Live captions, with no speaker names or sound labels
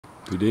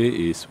Today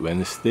is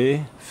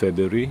Wednesday,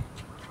 February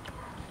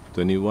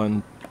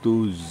 21,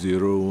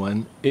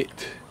 2018.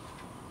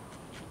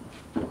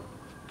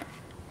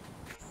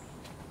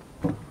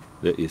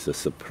 There is a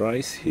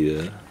surprise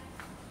here.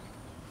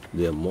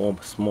 There are more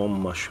small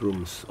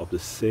mushrooms of the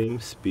same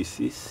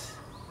species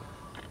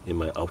in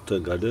my outer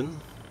garden.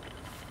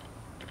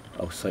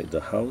 Outside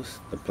the house,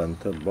 the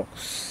planter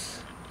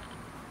box,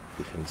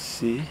 you can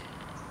see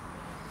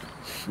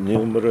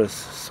numerous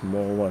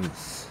small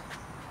ones.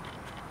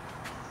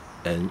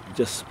 And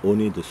just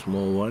only the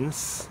small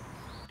ones,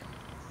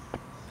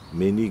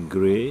 mainly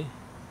grey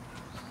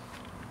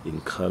in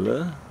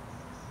color.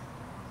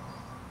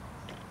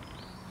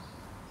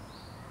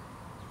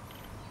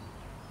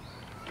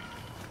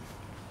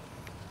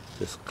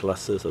 There's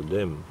clusters of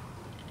them,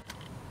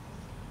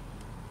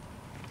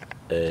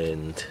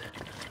 and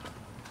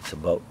it's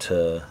about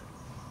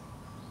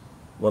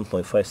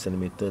 1.5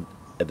 centimeter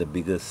at the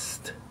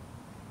biggest.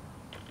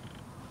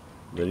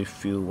 Very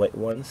few white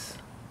ones.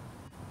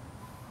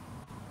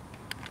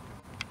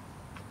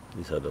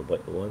 These are the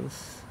white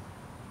ones,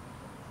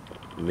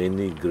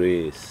 mainly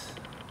greys.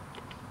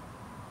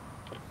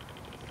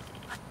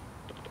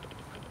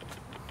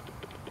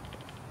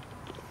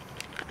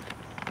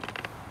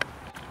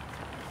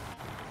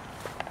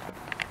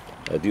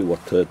 I did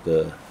water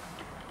the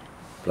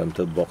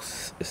planter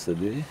box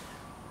yesterday,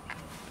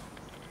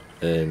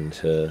 and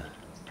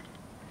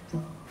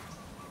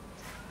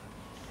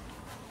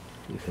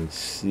you can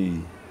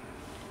see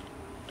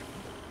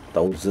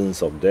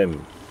thousands of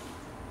them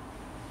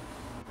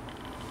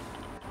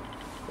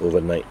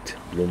overnight,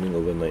 blooming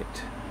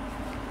overnight.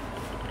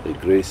 The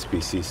grey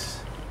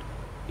species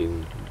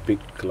in big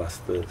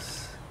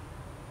clusters.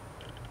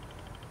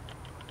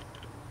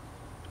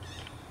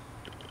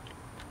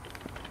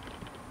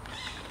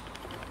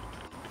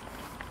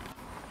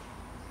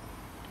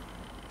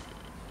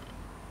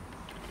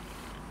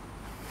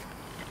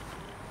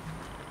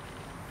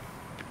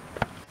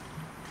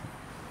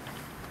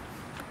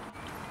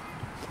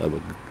 I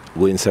will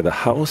go inside the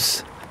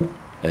house,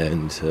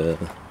 and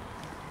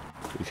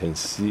you can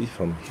see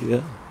from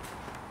here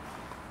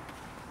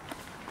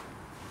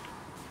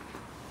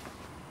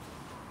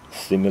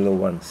similar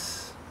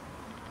ones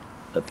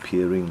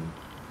appearing.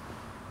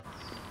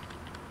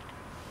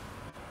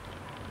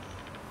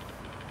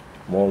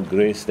 More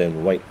greys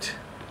than white.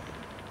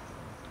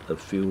 A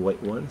few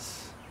white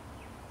ones.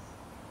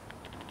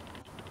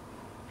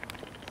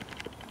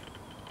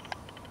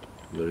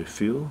 Very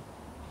few.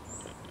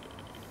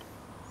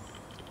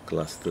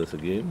 Clusters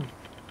again.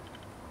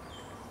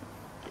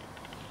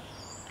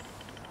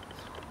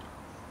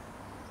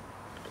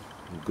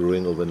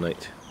 Growing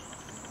overnight.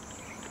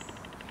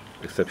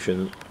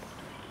 Exceptionally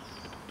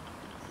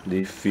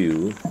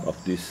few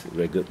of these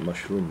ragged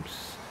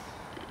mushrooms.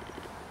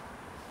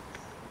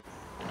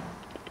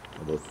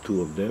 About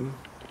 2 of them.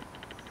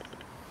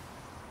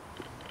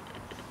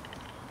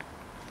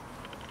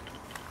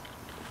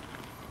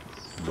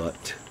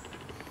 But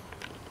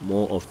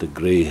more of the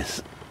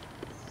greys.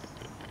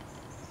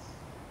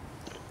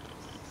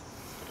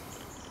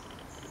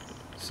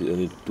 See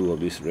only 2 of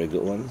these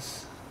ragged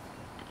ones.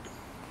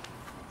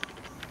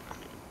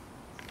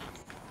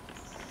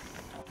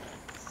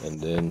 And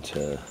then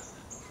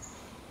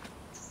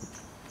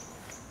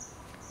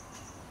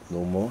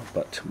no more,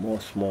 but more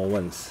small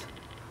ones,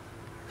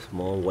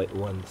 small white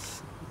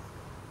ones.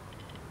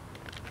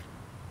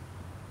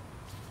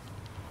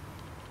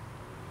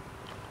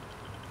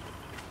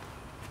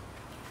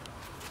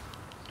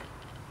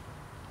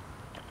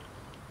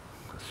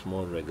 A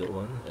small ragged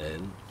one,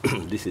 and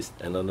this is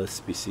another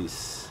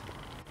species,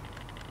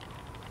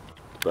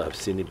 but I've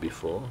seen it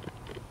before.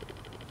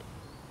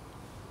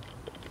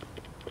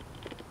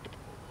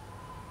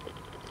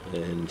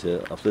 And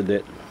after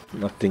that,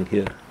 nothing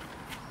here.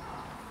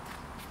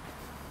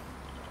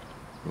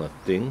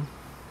 Nothing.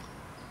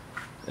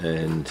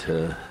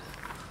 And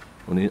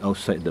only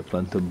outside the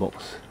planter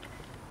box,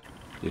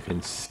 you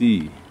can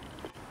see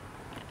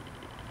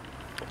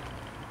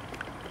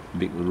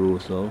big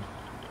rows of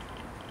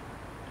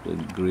the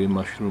grey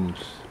mushrooms.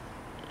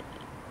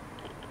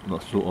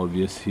 Not so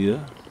obvious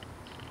here.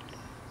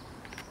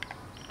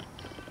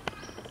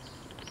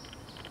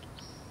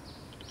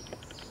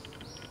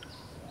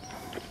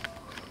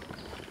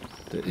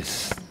 That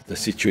is the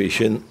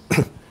situation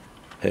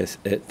as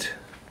at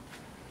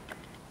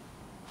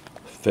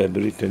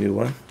February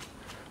 21,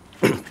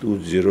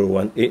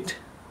 2018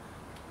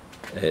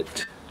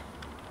 at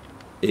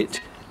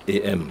 8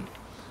 AM.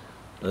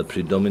 A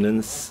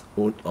predominance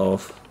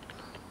of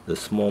the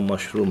small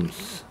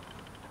mushrooms,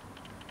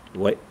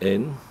 white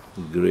and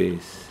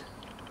greys.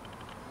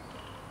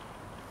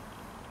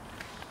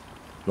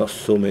 Not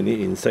so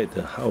many inside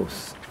the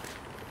house.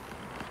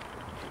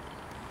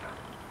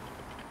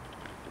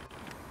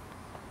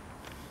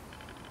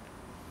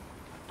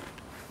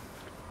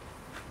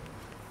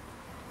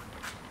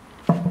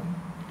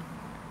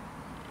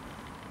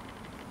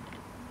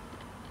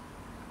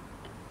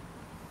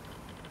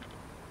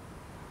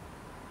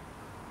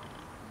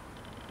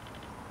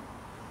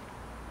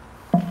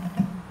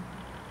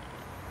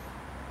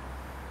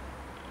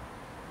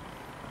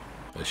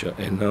 I shall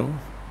end now.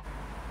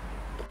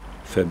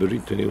 February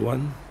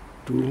 21,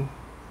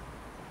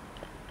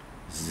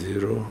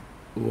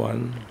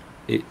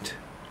 2018.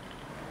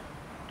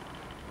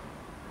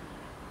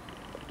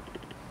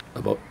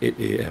 About 8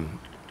 a.m.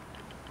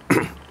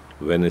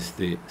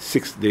 Wednesday,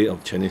 6th day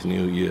of Chinese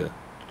New Year.